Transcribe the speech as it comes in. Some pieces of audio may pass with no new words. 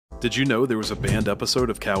Did you know there was a banned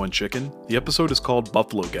episode of Cow and Chicken? The episode is called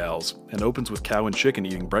Buffalo Gals and opens with Cow and Chicken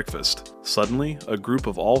eating breakfast. Suddenly, a group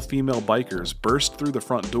of all-female bikers burst through the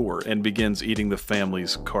front door and begins eating the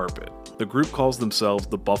family's carpet. The group calls themselves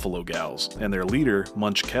the Buffalo Gals, and their leader,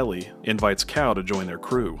 Munch Kelly, invites Cow to join their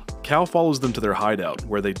crew. Cow follows them to their hideout,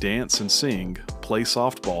 where they dance and sing, play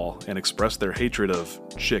softball, and express their hatred of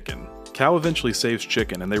chicken. Cow eventually saves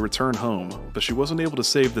Chicken and they return home, but she wasn't able to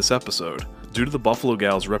save this episode. Due to the Buffalo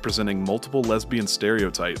Gals representing multiple lesbian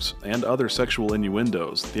stereotypes and other sexual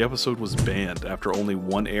innuendos, the episode was banned after only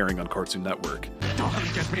one airing on Cartoon Network. Don't let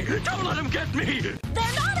him get me! Don't let him get me!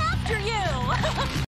 They're not after you!